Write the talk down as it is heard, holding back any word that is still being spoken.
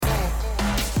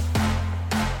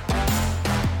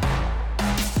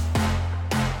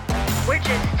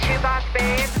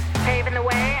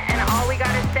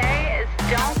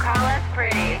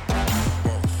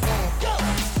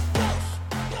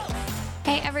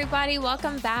everybody.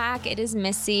 Welcome back. It is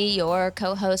Missy, your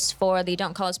co-host for the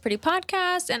Don't Call Us Pretty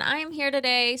podcast, and I am here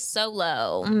today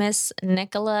solo. Miss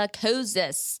Nicola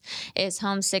Kozis is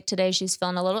homesick today. She's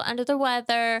feeling a little under the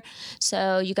weather,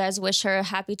 so you guys wish her a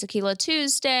happy Tequila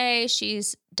Tuesday.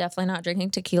 She's definitely not drinking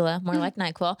tequila, more like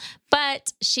NyQuil,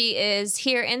 but she is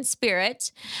here in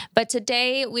spirit. But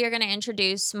today we are going to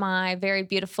introduce my very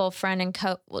beautiful friend and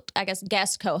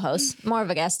guest co-host, more of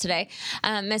a guest today,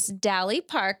 Miss Dally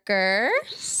Parker.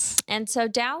 And so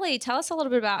Dally, tell us a little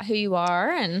bit about who you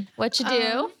are and what you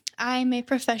do. I'm a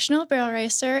professional barrel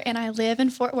racer and I live in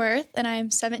Fort Worth and I'm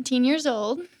 17 years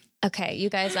old. Okay, you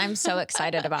guys, I'm so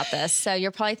excited about this. So you're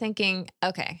probably thinking,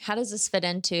 okay, how does this fit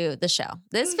into the show?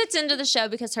 This fits into the show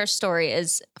because her story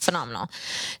is phenomenal.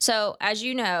 So as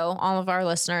you know, all of our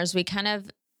listeners,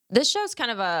 this show's kind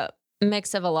of a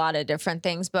mix of a lot of different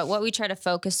things, but what we try to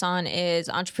focus on is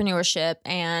entrepreneurship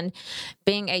and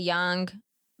being a young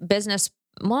business.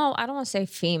 Well, I don't want to say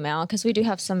female because we do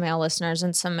have some male listeners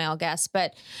and some male guests,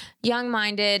 but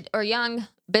young-minded or young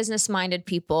business-minded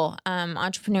people,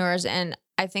 entrepreneurs. And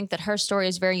I think that her story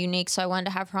is very unique. So I wanted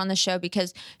to have her on the show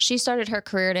because she started her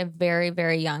career at a very,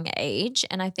 very young age.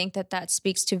 And I think that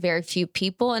speaks to very few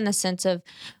people in the sense of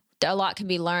a lot can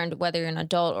be learned, whether you're an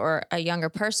adult or a younger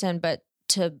person, but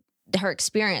to her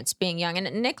experience being young.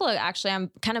 And Nicola, actually,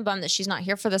 I'm kind of bummed that she's not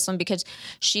here for this one because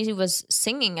she was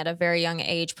singing at a very young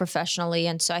age professionally.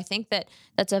 And so I think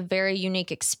that's a very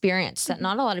unique experience that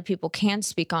not a lot of people can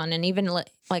speak on. And even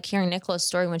like hearing Nicola's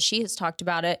story when she has talked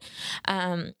about it,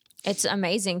 it's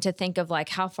amazing to think of like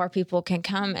how far people can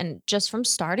come and just from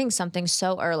starting something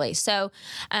so early. So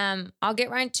I'll get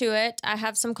right to it. I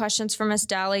have some questions for Miss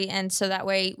Dally. And so that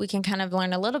way we can kind of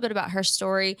learn a little bit about her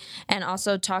story and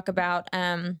also talk about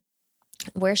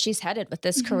where she's headed with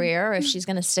this career, if she's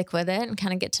going to stick with it and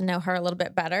kind of get to know her a little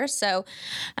bit better. So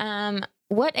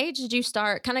what age did you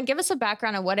start? Kind of give us a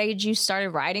background of what age you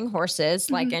started riding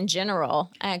horses, like in general,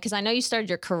 because I know you started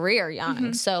your career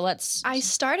young. So I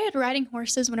started riding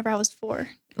horses whenever I was 4.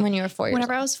 When you were 4 years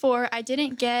Whenever I was 4, I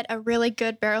didn't get a really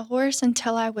good barrel horse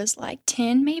until I was like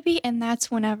 10 maybe, and that's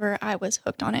whenever I was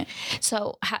hooked on it.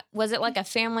 So was it like a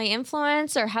family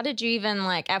influence, or how did you even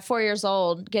like at 4 years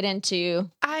old get into?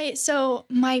 So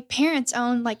my parents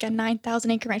own like a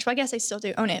 9,000 acre ranch. Well, I guess they still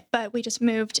do own it, but we just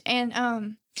moved,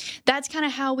 and that's kind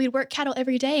of how we'd work cattle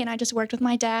every day, and I just worked with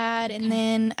my dad, and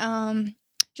then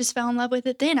just fell in love with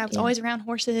it then. I was always around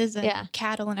horses and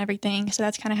cattle and everything. So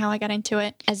that's kind of how I got into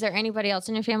it. Is there anybody else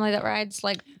in your family that rides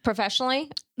like professionally?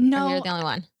 No. Or you're the only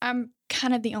one? I'm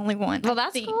kind of the only one. Well,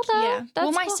 that's cool though. Yeah.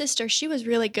 That's my sister, she was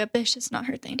really good, but it's just not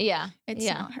her thing. Yeah. It's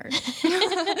not her.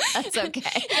 That's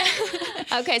okay.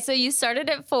 Okay. So you started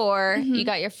at 4. You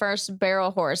got your first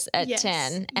barrel horse at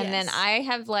 10. And then I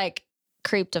have like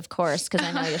creeped, of course, because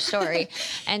I know your story.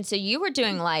 And so you were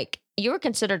doing you were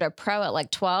considered a pro at like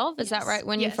 12. Is that right?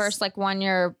 When you first won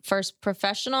your first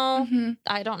professional?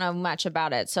 I don't know much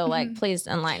about it. So please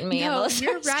enlighten me. No,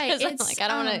 you're right. It's I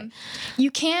don't want to.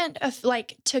 You can't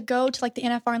to go to like the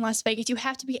NFR in Las Vegas. You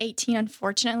have to be 18,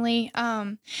 unfortunately.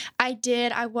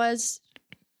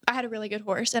 I had a really good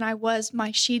horse,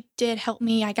 and she did help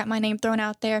me. I got my name thrown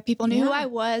out there. People knew who I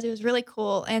was. It was really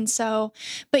cool. And so,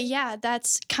 but yeah,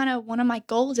 that's kind of one of my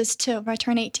goals is to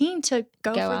turn 18 to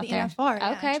go for the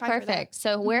NFR. Okay, perfect.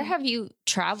 So where have you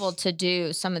traveled to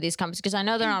do some of these competitions? Because I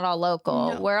know they're not all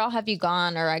local. No. Where all have you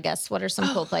gone? Or I guess, what are some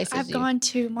cool places? I've gone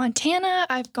to Montana.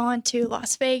 I've gone to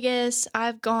Las Vegas.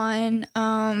 I've gone,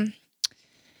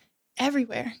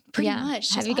 everywhere, pretty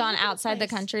much. Have you gone outside the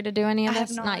country to do any of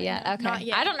this? Not yet. Okay. Not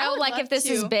yet. I don't know, if this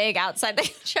is big outside the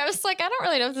country. I was like, I don't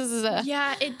really know if this is a...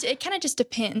 Yeah, it kind of just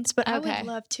depends, but I would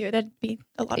love to. That'd be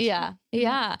a lot of fun.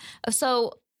 Yeah.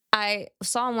 So I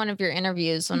saw in one of your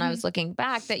interviews when I was looking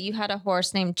back that you had a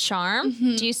horse named Charm.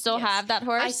 Do you still have that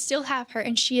horse? I still have her,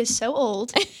 and she is so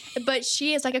old, but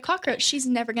she is like a cockroach. She's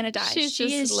never going to die. She's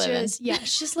just living.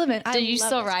 She's just living. Do you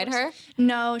still ride her?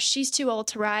 No, she's too old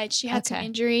to ride. She had some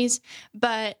injuries,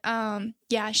 but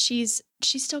she's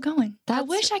still going. I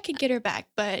wish I could get her back,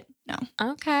 but no.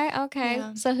 Okay.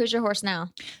 Yeah. So who's your horse now?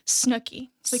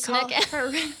 Snooky. We call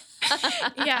her...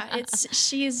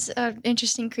 she's an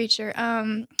interesting creature.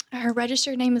 Her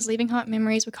registered name is Leaving Haunt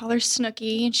Memories. We call her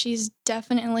Snooky, and she's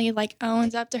definitely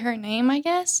owns up to her name, I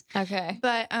guess. Okay.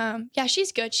 But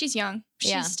she's good. She's young.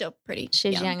 She's still pretty.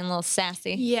 She's young and a little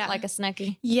sassy. Yeah. Like a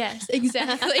Snooky. Yes,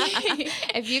 exactly.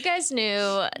 If you guys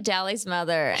knew Dally's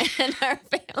mother and her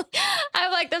family,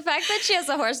 I'm like, the fact that she has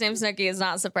a horse named Snooky is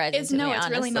not surprising to me, honestly.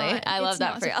 It's really not. I love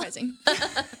that for y'all.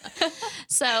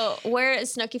 So where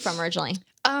is Snooky from originally?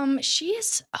 She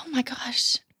is, oh my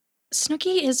gosh.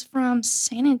 Snooky is from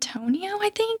San Antonio, I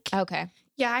think. Okay.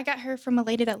 Yeah, I got her from a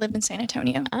lady that lived in San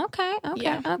Antonio. Okay. Okay.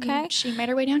 Yeah. Okay. She made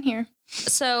her way down here.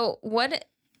 So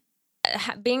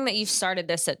being that you've started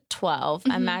this at 12, I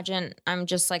Mhm. imagine I'm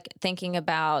just like thinking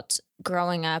about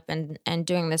growing up and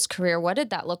doing this career. What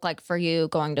did that look like for you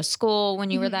going to school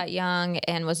when you were Mhm. that young?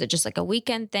 And was it just like a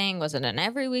weekend thing? Was it an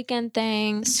every weekend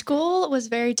thing? School was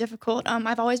very difficult.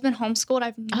 I've always been homeschooled.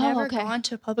 I've never okay. gone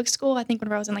to a public school. I think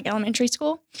when I was in like elementary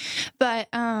school, but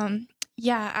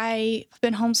yeah, I've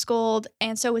been homeschooled,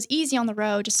 and so it was easy on the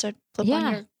road just to flip on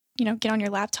Yeah. your, get on your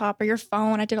laptop or your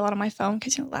phone. I did a lot on my phone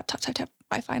because laptops have to have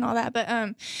Wi-Fi and all that. But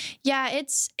yeah,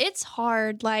 it's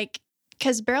hard, like,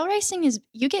 because barrel racing is,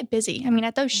 you get busy. I mean,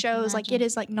 at those can shows, like, it imagine.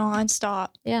 is like nonstop.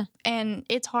 Yeah. And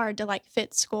it's hard to like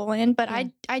fit school in, but Yeah.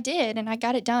 I did, and I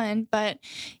got it done. But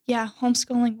yeah,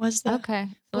 homeschooling was the Okay.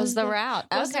 Was the route.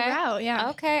 was the Okay. route. Yeah.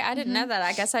 Okay. I didn't know that.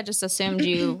 I guess I just assumed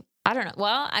you. I don't know.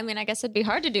 Well, I mean, I guess it'd be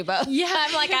hard to do both. Yeah.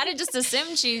 I'm like, I'd have just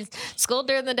assumed she schooled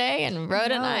during the day and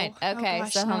rode at No. night. Oh, Okay.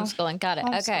 gosh, So no. homeschooling. Got it.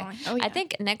 Okay. Homeschooling. Oh, yeah. I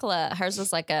think Nicola, hers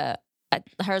was like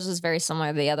hers was very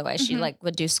similar the other way. She Mhm. like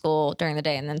would do school during the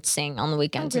day and then sing on the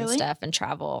weekends and really? stuff and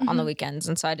travel on the Mhm. weekends.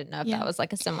 And so I didn't know if Yeah. that was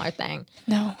like a similar thing.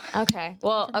 No. Okay.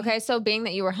 Well, For me. okay. So being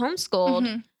that you were homeschooled,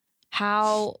 Mhm.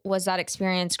 how was that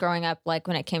experience growing up like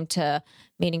when it came to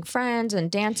meeting friends and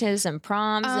dances and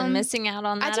proms and missing out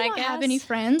on that, I do not guess? have any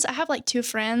friends. I have like 2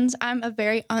 friends. I'm a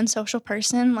very unsocial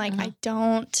person. Like,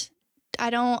 Uh-huh.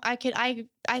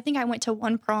 I think I went to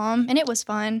 1 prom and it was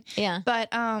fun, Yeah. but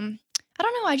I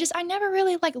don't know. I never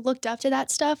really like looked up to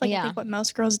that stuff. Like, Yeah. I think what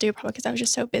most girls do, probably because I was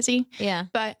just so busy. Yeah.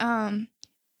 But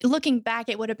looking back,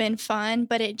 it would have been fun,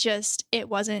 but it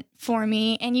wasn't for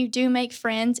me. And you do make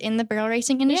friends in the barrel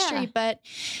racing industry, Yeah. but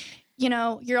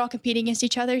you're all competing against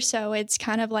each other, so it's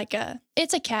kind of like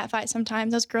it's a cat fight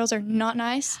sometimes. Those girls are not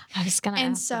nice. I was going to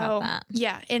And ask about so, that.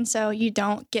 yeah, and so you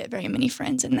don't get very many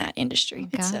friends in that industry.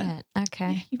 Got it.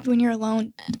 Okay. When you're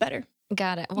alone, it's better.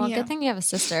 Got it. Well, Yeah. good thing you have a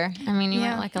sister. I mean, you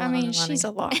Yeah, weren't like I alone mean, and lonely. she's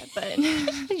a lot, but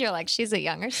You're like, she's a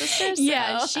younger sister.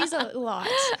 yeah, so- she's a lot.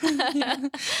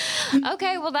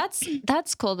 Okay. Well,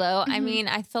 that's cool though. I Mhm. mean,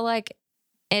 I feel like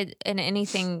it in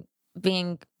anything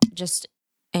being just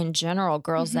in general,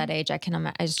 girls that age, I can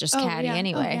imagine is just Oh, catty yeah. Oh,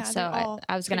 anyway. yeah, so they're all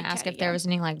I was going to pretty ask catty, if there yeah. was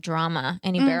any like drama,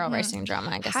 any barrel Mhm. racing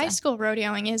drama, I guess. High school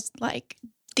rodeoing is like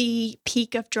the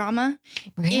peak of drama.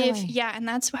 Really? And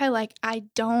that's why like I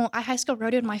high school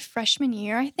rodeoed my freshman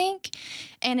year, I think.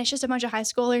 And it's just a bunch of high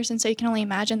schoolers, and so you can only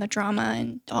imagine the drama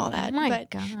and all that. Oh my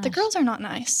but gosh. the girls are not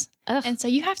nice. Ugh. And so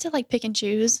you have to like pick and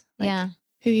choose Yeah.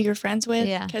 who you're friends with,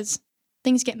 Yeah. because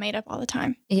things get made up all the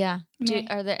time. Yeah.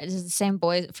 Yeah. Is it the same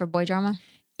boys for boy drama?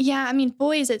 Yeah, I mean,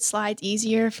 boys, it slides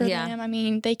easier for Yeah. them. I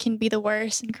mean, they can be the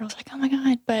worst, and girls are like, oh my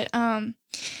God. But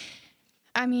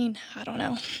I mean, I don't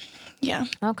know. Yeah.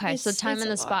 Okay. So It's- time it's in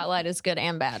a the lot. spotlight is good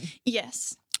and bad.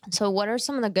 Yes. So what are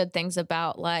some of the good things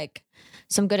about like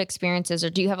some good experiences, or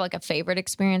do you have like a favorite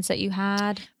experience that you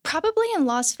had? Probably in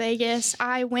Las Vegas.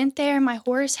 I went there. My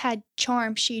horse had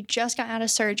charm. She just got out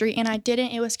of surgery, and I didn't.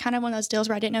 It was kind of one of those deals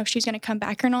where I didn't know if she was going to come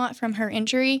back or not from her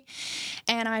injury.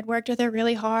 And I'd worked with her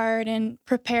really hard and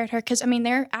prepared her because, I mean,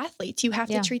 they're athletes. You have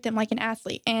Yeah. to treat them like an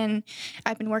athlete. And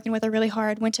I've been working with her really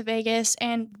hard. Went to Vegas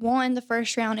and won the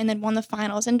first round and then won the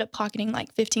finals. Ended up pocketing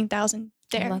like $15,000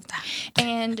 there. I love that.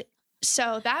 And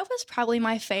so that was probably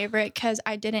my favorite because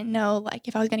I didn't know like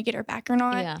if I was going to get her back or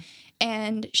not. Yeah.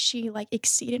 And she like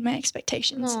exceeded my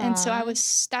expectations. And so Aw.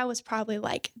 that was probably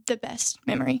like the best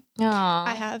memory Oh,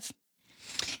 I have.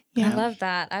 I love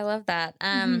that. I love that.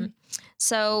 Mhm.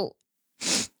 So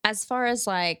as far as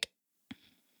like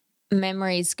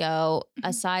memories go, Mhm.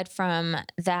 aside from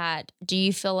that, do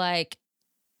you feel like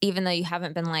even though you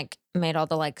haven't been like made all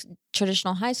the like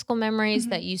traditional high school memories, Mhm.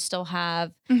 that you still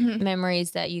have Mhm.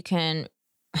 memories that you can,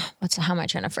 how am I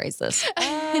trying to phrase this?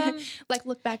 Like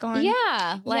look back on.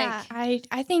 Yeah. Like, yeah,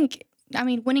 I think, I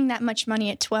mean, winning that much money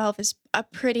at 12 is a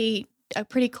pretty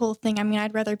cool thing. I mean,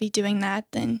 I'd rather be doing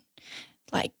that than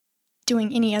like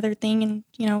doing any other thing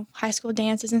in, high school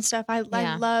dances and stuff. I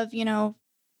Yeah. love, I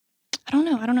don't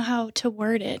know how to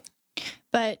word it,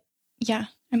 but yeah,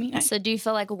 I mean, so do you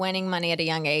feel like winning money at a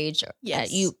young age?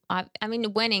 Yes. I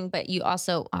mean, winning, but you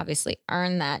also obviously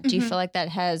earn that. Do you Mhm. feel like that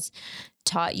has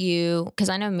taught you? Because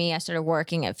I know me, I started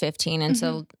working at 15. And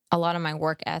so a lot of my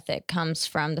work ethic comes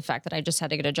from the fact that I just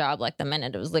had to get a job like the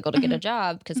minute it was legal to get a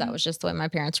job, because that Mhm. was just the way my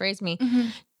parents raised me.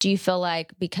 Mhm. Do you feel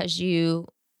like because you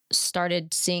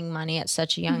started seeing money at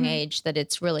such a young Mhm. age that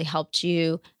it's really helped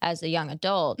you as a young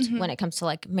adult Mhm. when it comes to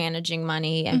like managing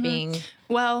money and Mhm. being,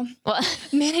 Well, well,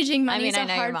 managing money mean, is I a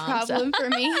know your hard mom, so. problem for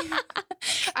me.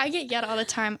 I get yelled all the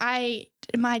time.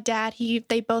 My dad,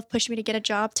 they both pushed me to get a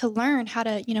job to learn how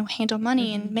to, handle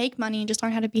money Mhm. and make money and just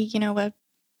learn how to be,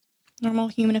 normal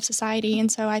human of society.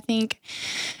 And so I think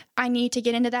I need to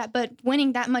get into that. But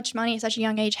winning that much money at such a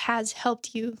young age has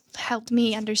helped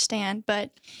me understand.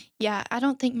 But yeah, I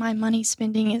don't think my money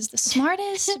spending is the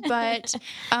smartest, but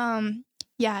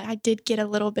yeah, I did get a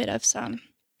little bit of some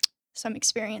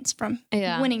experience from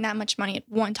winning that much money at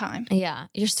one time. Yeah.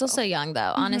 You're still so young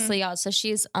though. Honestly, y'all. So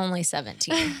she's only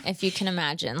 17, if you can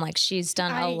imagine. Like she's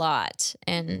done a lot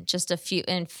in just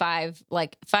in 5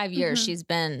 years. She's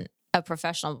been a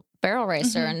professional barrel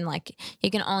racer, and like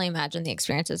you can only imagine the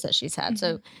experiences that she's had.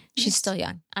 So she's still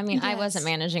young. I mean, I wasn't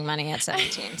managing money at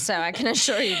 17, so I can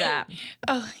assure you that.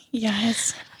 Oh,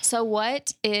 yes.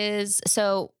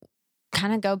 So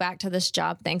kind of go back to this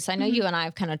job thing. So I know you and I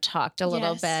have kind of talked a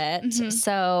little bit.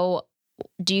 So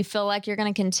do you feel like you're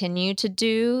going to continue to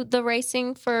do the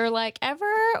racing for like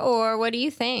ever, or what do you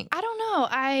think? I don't know.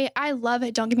 I love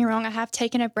it. Don't get me wrong. I have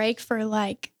taken a break for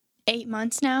like 8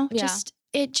 months now. Yeah.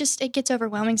 It gets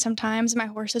overwhelming sometimes. My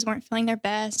horses weren't feeling their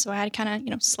best, so I had to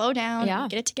kind of, slow down and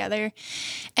get it together.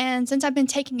 And since I've been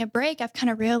taking a break, I've kind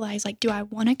of realized, like, do I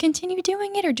want to continue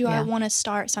doing it, or do I want to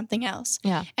start something else?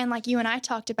 Yeah. And like you and I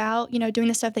talked about, doing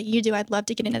the stuff that you do, I'd love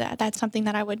to get into that. That's something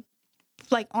that I would,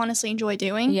 like, honestly enjoy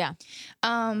doing. Yeah.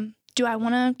 Do I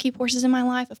want to keep horses in my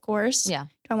life? Of course. Yeah.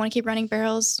 Do I want to keep running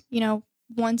barrels,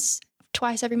 once,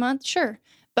 twice every month? Sure.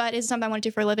 But is it something I want to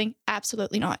do for a living?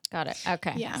 Absolutely not. Got it.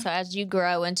 Okay. Yeah. So as you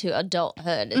grow into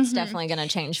adulthood, it's definitely going to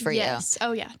change for you. Yes.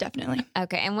 Oh, yeah, definitely.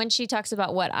 Okay. And when she talks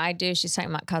about what I do, she's talking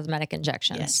about cosmetic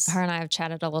injections. Yes. Her and I have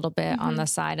chatted a little bit on the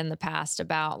side in the past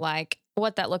about like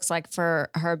what that looks like for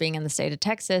her being in the state of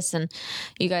Texas. And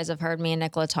you guys have heard me and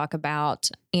Nicola talk about,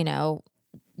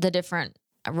 the different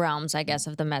realms, I guess,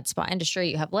 of the med spa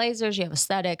industry. You have lasers, you have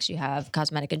aesthetics, you have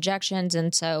cosmetic injections.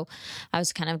 And so I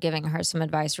was kind of giving her some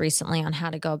advice recently on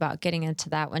how to go about getting into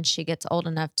that when she gets old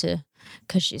enough to,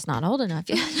 because she's not old enough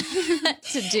yet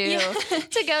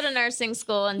to go to nursing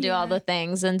school and do all the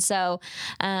things. And so,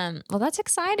 well, that's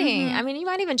exciting. I mean, you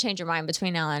might even change your mind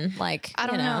between now and like, I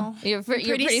don't know. You're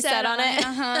pretty set on it.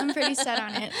 I'm pretty set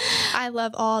on it. I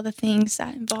love all the things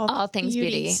that involve all things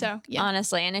beauty. So yeah.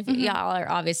 Honestly. And if y'all are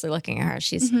obviously looking at her,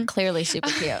 she's clearly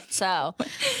super cute. So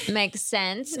makes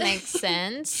sense.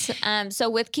 So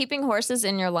with keeping horses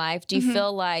in your life, do you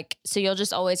feel like, so you'll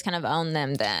just always kind of own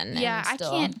them then? Yeah. I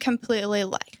can't completely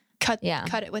like cut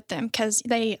it with them because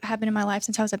they have been in my life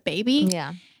since I was a baby.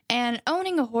 Yeah. And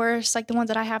owning a horse, like the ones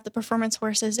that I have, the performance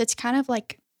horses, it's kind of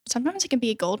like, sometimes it can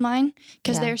be a gold mine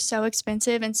because they're so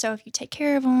expensive. And so if you take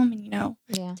care of them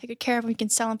and, take good care of them, you can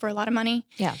sell them for a lot of money.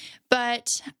 Yeah.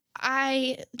 But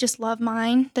I just love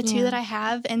mine, the two that I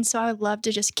have. And so I would love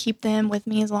to just keep them with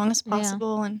me as long as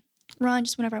possible and run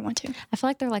just whenever I want to. I feel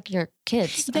like they're like your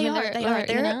kids. They are.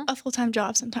 They're a full-time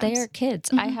job sometimes. They are kids.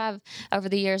 I have, over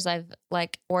the years, I've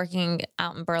like working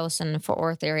out in Burleson and Fort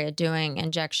Worth area doing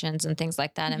injections and things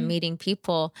like that and meeting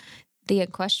people. The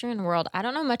equestrian world, I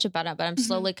don't know much about it, but I'm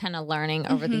slowly kind of learning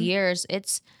over the years.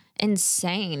 It's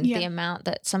insane the amount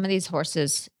that some of these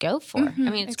horses go for. I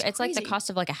mean, it's like the cost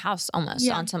of like a house almost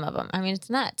on some of them. I mean, it's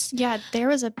nuts. Yeah, there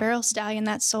was a barrel stallion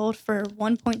that sold for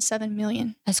 $1.7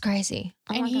 million. That's crazy.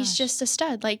 Oh and he's just a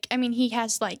stud. Like, I mean, he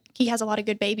has a lot of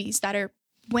good babies that are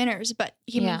winners, but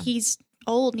he's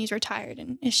old and he's retired,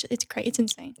 and it's crazy. It's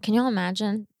insane. Can you all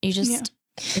imagine? You just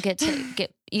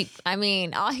I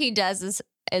mean, all he does is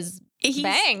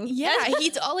bang. Yeah,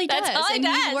 he's all he does. That's all he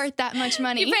does. He's worth that much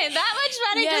money. You pay that much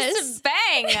money just to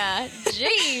bang.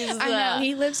 Jeez. I know.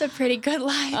 He lives a pretty good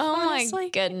life. Oh honestly. my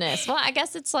goodness. Well, I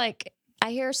guess it's like, I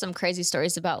hear some crazy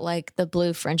stories about like the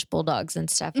blue French bulldogs and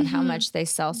stuff and how much they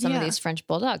sell some of these French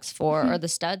bulldogs for or the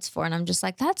studs for. And I'm just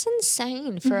like, that's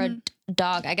insane for a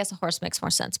dog. I guess a horse makes more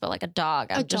sense, but like a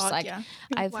dog,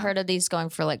 I've heard of these going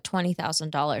for like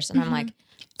 $20,000. And I'm like,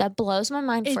 that blows my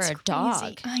mind for a dog.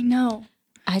 Crazy. I know.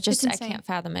 I can't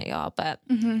fathom it, y'all. But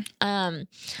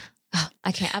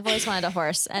I can't. I've always wanted a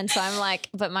horse, and so I'm like,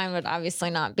 but mine would obviously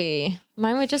not be.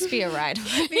 Mine would just be a ride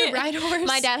horse. Be a ride horse.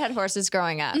 My dad had horses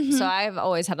growing up, so I've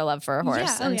always had a love for a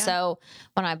horse. So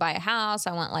when I buy a house,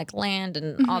 I want like land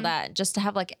and all that, just to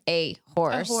have like a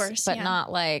horse, but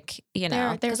not like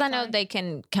because I know they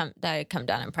come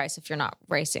down in price if you're not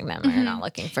racing them or you're not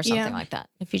looking for something like that.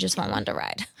 If you just want one to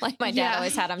ride, like my dad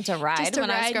always had them to ride when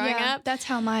I was growing up. That's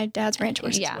how my dad's ranch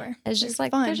horses were. It's just they're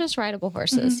like fun. they're just rideable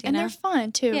horses, and they're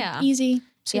fun too. Yeah, easy.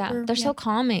 super. They're so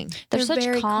calming. They're They're such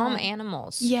very calm calm.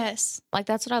 animals. Yes. Like,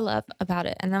 that's what I love about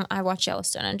it. And then I watch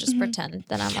Yellowstone and just pretend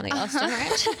that I'm on the Yellowstone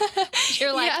Ranch.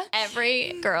 You're like, Yeah.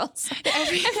 every barrel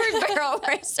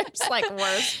racer's like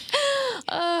worse.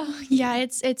 Yeah,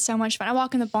 it's so much fun. I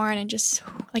walk in the barn and just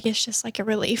like it's just like a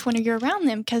relief when you're around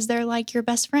them because they're like your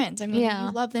best friends. I mean, Yeah.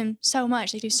 you love them so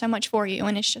much. They do so much for you,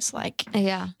 and it's just like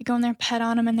Yeah. you go in there, pet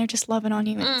on them, and they're just loving on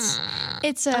you.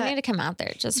 It's I need to come out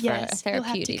there just yes, for a you'll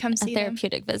have to therapeutic, come see them.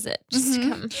 therapeutic visit. Just to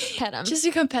come pet them. just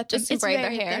to come pet them. Just to It's braid their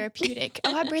very hair. therapeutic.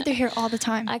 Oh, I braid their hair all the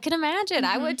time. I can imagine.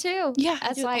 I would too. Yeah, I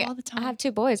That's do it why all the time. I have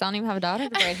 2 boys. I don't even have a daughter to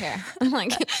braid hair. I'm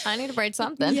like, I need to braid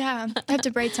something. Yeah, I have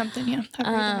to braid something. Yeah, I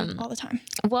braid them all the time.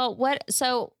 Well,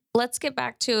 so let's get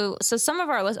back to, so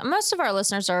most of our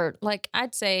listeners are like,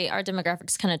 I'd say our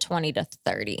demographics kind of 20 to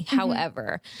 30.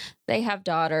 However, they have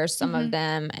daughters, some of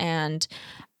them. And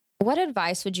what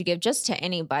advice would you give just to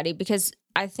anybody? Because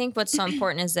I think what's so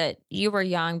important is that you were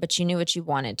young, but you knew what you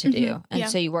wanted to do. And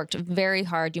so you worked very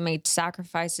hard. You made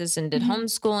sacrifices and did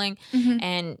homeschooling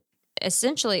and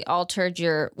essentially altered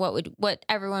your, what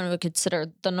everyone would consider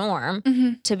the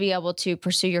norm to be able to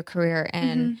pursue your career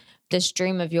and this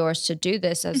dream of yours to do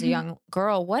this as a young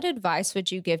girl. What advice would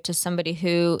you give to somebody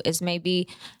who is maybe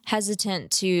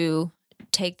hesitant to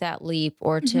take that leap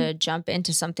or to jump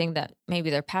into something that maybe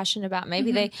they're passionate about?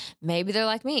 Maybe they're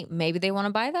like me. Maybe they want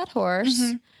to buy that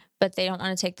horse, but they don't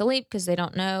want to take the leap because they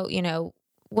don't know,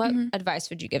 what advice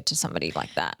would you give to somebody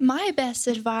like that? My best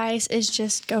advice is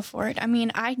just go for it. I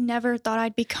mean, I never thought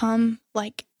I'd become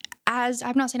like,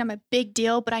 I'm not saying I'm a big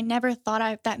deal, but I never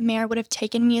thought that mare would have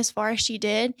taken me as far as she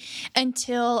did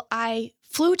until I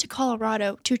flew to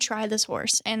Colorado to try this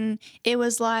horse. And it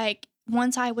was like,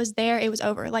 once I was there, it was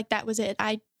over. Like, that was it.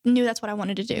 I knew that's what I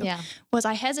wanted to do. Yeah. Was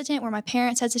I hesitant? Were my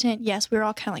parents hesitant? Yes, we were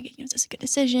all kind of like, is this a good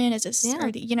decision? Is this,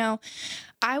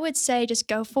 I would say just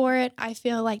go for it. I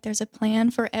feel like there's a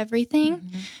plan for everything.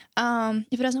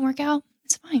 If it doesn't work out,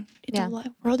 it's fine.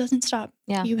 The world doesn't stop.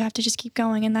 Yeah. You have to just keep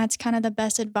going. And that's kind of the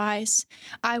best advice.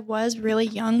 I was really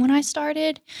young when I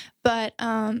started, but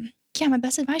my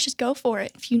best advice, just go for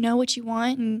it. If you know what you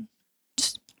want, and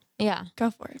just go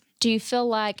for it. Do you feel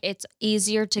like it's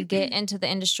easier to get into the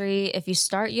industry if you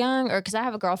start young? Or because I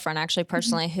have a girlfriend actually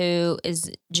personally who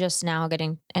is just now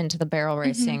getting into the barrel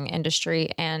racing industry,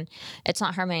 and it's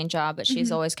not her main job, but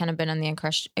she's always kind of been in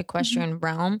the equestrian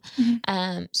realm.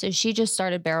 So she just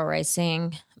started barrel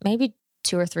racing maybe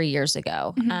 2 or 3 years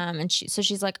ago. And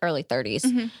she's like early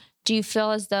 30s. Do you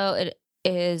feel as though it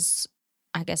is,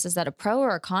 I guess, is that a pro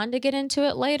or a con to get into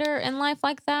it later in life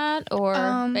like that? Or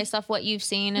based off what you've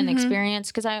seen and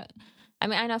experienced? Because I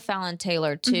mean, I know Fallon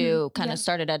Taylor too kind of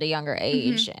started at a younger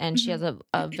age, and she has a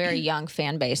very young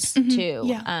fan base too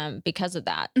because of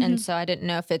that. And so I didn't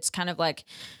know if it's kind of like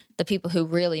the people who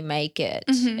really make it,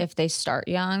 if they start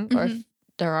young, or if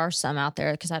there are some out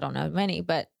there, because I don't know many,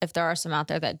 but if there are some out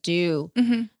there that do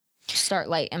start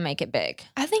late and make it big.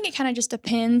 I think it kind of just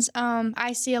depends.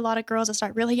 I see a lot of girls that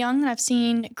start really young, and I've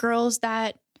seen girls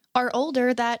that are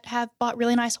older that have bought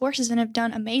really nice horses and have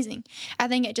done amazing. I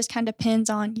think it just kind of depends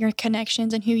on your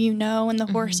connections and who you know and the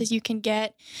horses you can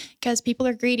get, because people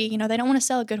are greedy. They don't want to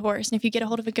sell a good horse. And if you get a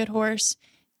hold of a good horse,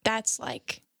 that's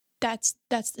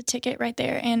the ticket right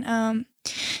there. And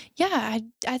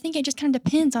I think it just kind of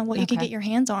depends on what you can get your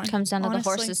hands on. Comes down to honestly.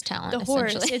 the horse's talent. The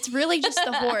horse. It's really just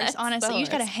the horse, honestly. You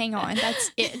just got to horse. hang on.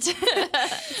 That's it.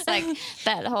 It's like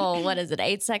that whole,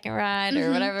 8-second ride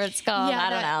or whatever it's called. Yeah, I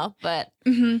don't know. But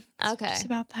okay. It's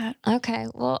about that. Okay.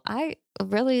 Well, I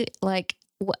really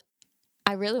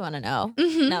I really want to know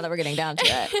now that we're getting down to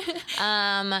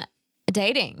it.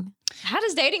 Dating. How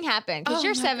does dating happen? Because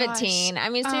you're 17. Gosh. I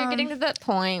mean, so you're getting to that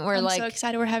point where I'm so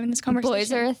excited we're having this conversation.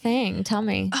 boys are a thing. Tell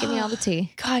me. Give me all the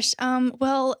tea. Gosh.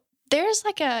 Well, there's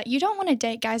you don't want to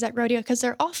date guys at rodeo because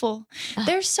they're awful.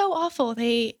 They're so awful.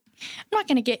 I'm not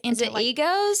going to get into Is it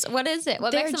egos? What is it?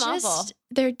 What makes them awful?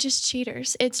 They're just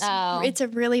cheaters. It's a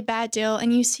really bad deal.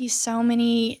 And you see so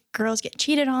many girls get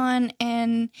cheated on.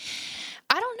 And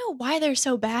I don't know why they're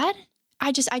so bad.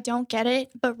 I don't get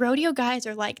it. But rodeo guys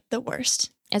are like the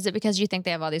worst. Is it because you think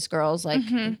they have all these girls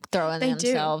throwing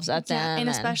themselves at them? And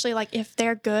especially if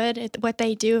they're good at what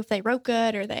they do, if they rope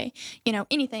good or they,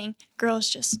 anything, girls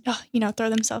just, throw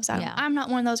themselves at them. I'm not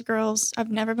one of those girls.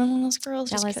 I've never been one of those girls.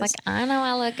 Jelly's like, I know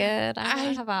I look good. I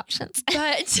have options.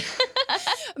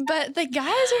 But the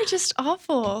guys are just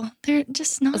awful. They're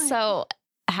just not. So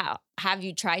have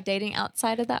you tried dating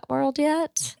outside of that world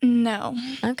yet? No.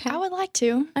 Okay. I would like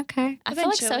to. Okay. I feel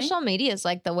like Eventually. social media is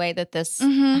like the way that this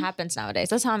happens nowadays.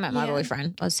 That's how I met my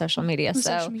boyfriend, was social media.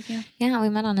 Social media. Yeah, we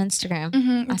met on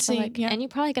Instagram. I feel like, and you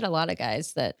probably get a lot of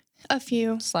guys that A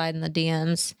few. slide in the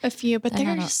DMs? A few, but I they're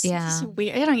don't- just, yeah. just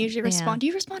weird. I don't usually respond. Yeah. Do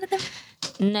you respond to them?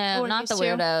 No, Or not the used to.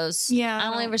 weirdos. Yeah, I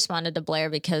I only don't- responded to Blair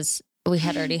because we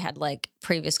had already had like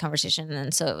previous conversation,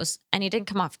 and so it was, and he didn't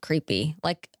come off creepy.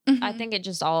 Like I Mhm. think it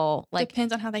just all like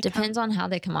Depends on how they depends on how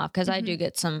they come off, because I do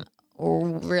get some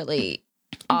really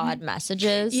odd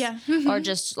messages, Yeah. or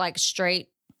just like straight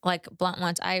like blunt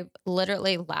ones. I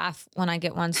literally laugh when I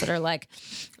get ones that are like,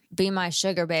 "Be my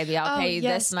sugar baby, I'll pay you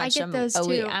this much I get those a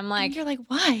week." too. I'm And like, you're like,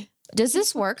 why? does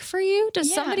this work for you? Does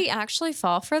Yeah. somebody actually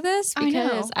fall for this? I know,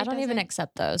 Because I it don't even doesn't.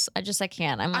 accept those. I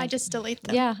can't. I'm like, I just delete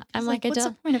them. yeah. I'm It's like, I what's the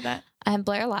don't. point of that? And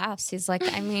Blair laughs. He's like,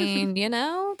 I mean,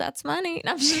 that's money.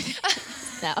 No, I'm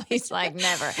just- no, he's like,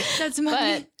 never. That's my.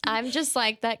 But I'm just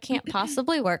like, that can't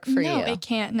possibly work for no, you. it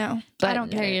can't. No, But I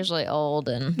don't get they're it. usually old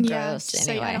and Yeah, gross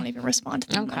so anyway. I don't even respond to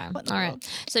them. Okay. Like, what in the All world?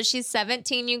 right. So she's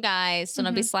 17, you guys. So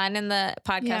don't be sliding in the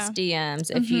podcast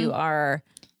DMs if Mm-hmm. you are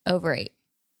over 8.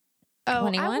 Oh,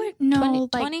 21? I would know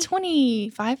 20? like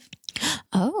 25.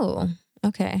 Oh,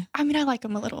 okay. I mean, I like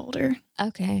them a little older.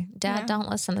 Okay. Dad, Yeah. don't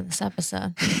listen to this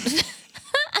episode.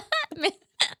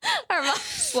 Her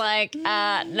mom's like,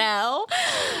 no.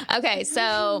 Okay.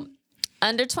 So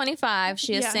under 25,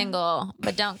 she is Yeah. single,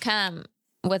 but don't come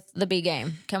with the B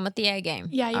game. Come with the A game.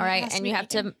 Yeah, All it right. has to And be you A have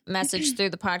to message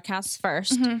through the podcast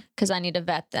first, Mhm. because I need to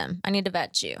vet them. I need to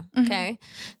vet you. Mhm. Okay.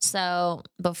 So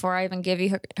before I even give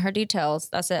you her details,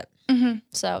 that's it. Mm-hmm.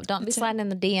 So don't be That's it. sliding in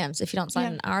the DMs if you don't slide Yeah.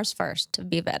 in ours first to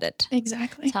be vetted.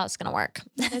 Exactly. That's how it's going to work.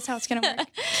 That's how it's gonna work.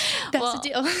 That's Well, the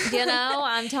deal. You know,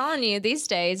 I'm telling you, these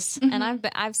days, and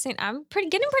I've seen, I'm getting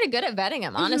pretty good at vetting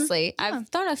them. Honestly, Mm-hmm. Yeah. I've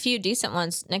thrown a few decent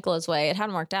ones Nicola's way. It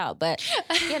hadn't worked out, but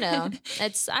you know,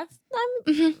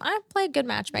 I play a good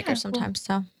matchmaker Yeah, well, sometimes.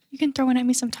 So You can throw one at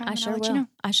me sometime. I and sure I'll will. let you know.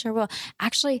 I sure will.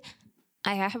 Actually,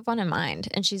 I have one in mind,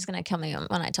 and she's gonna kill me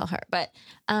when I tell her. But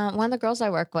one of the girls I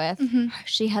work with,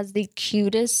 she has the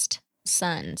cutest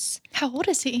sons. How old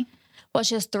is he? Well,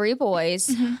 she has 3 boys.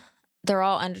 Mhm. They're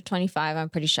all under 25, I'm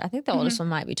pretty sure. I think the oldest one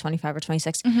might be 25 or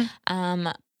 26.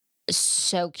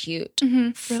 So cute.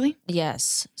 Mm-hmm. Really?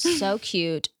 Yes. So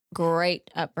cute. Great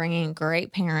upbringing,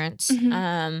 great parents.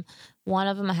 One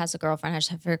of them has a girlfriend. I just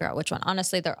have to figure out which one.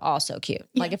 Honestly, they're all so cute.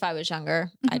 Like if I was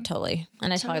younger, I'd totally,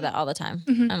 and I tell her that all the time.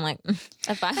 I'm like,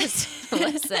 if I was,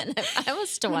 listen, if I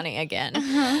was 20 again.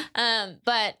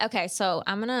 But okay, so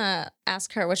I'm going to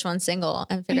ask her which one's single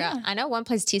and figure out. I know one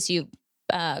plays TCU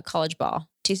college ball.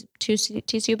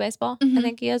 TCU baseball, I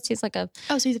think he is. He's like Oh,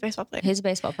 so he's a baseball player. he's a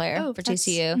baseball player Oh, for that's-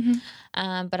 TCU.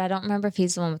 But I don't remember if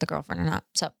he's the one with the girlfriend or not.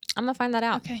 So I'm gonna find that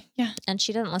out. Okay. Yeah. And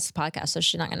she doesn't listen to the podcast, so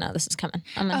she's not gonna know this is coming.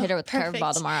 I'm gonna hit her with the perfect.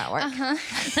 curveball tomorrow at work.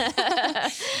 Uh-huh.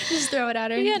 Just throw it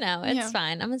at her. You know, it's Yeah.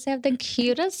 fine. I'm gonna say I have the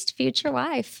cutest future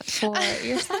wife for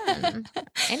your son.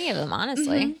 Any of them,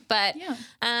 honestly. But Yeah.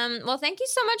 well, thank you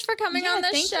so much for coming Yeah, on the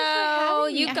thank you for show.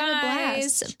 having me. You I had a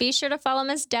guys, blast. be sure to follow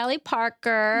Miss Dally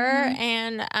Parker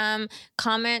and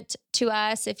comment to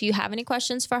us if you have any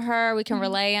questions for her. We can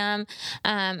relay them.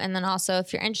 And then also,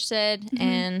 if you're interested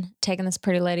in taking this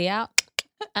pretty lady out,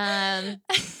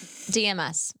 DM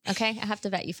us. Okay, I have to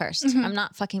vet you 1st. I'm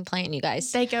not fucking playing, you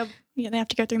guys. They go. Yeah, they have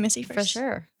to go through Missy first. For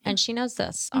sure. And she knows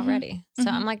this already. So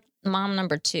I'm like mom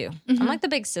number 2. I'm like the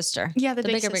big sister. Yeah, the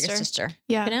big bigger sister. sister.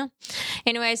 Yeah. You know?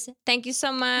 Anyways, thank you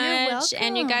so much.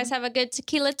 And you guys have a good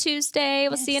Tequila Tuesday.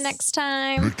 We'll see you Yes. next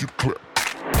time. Make it clap.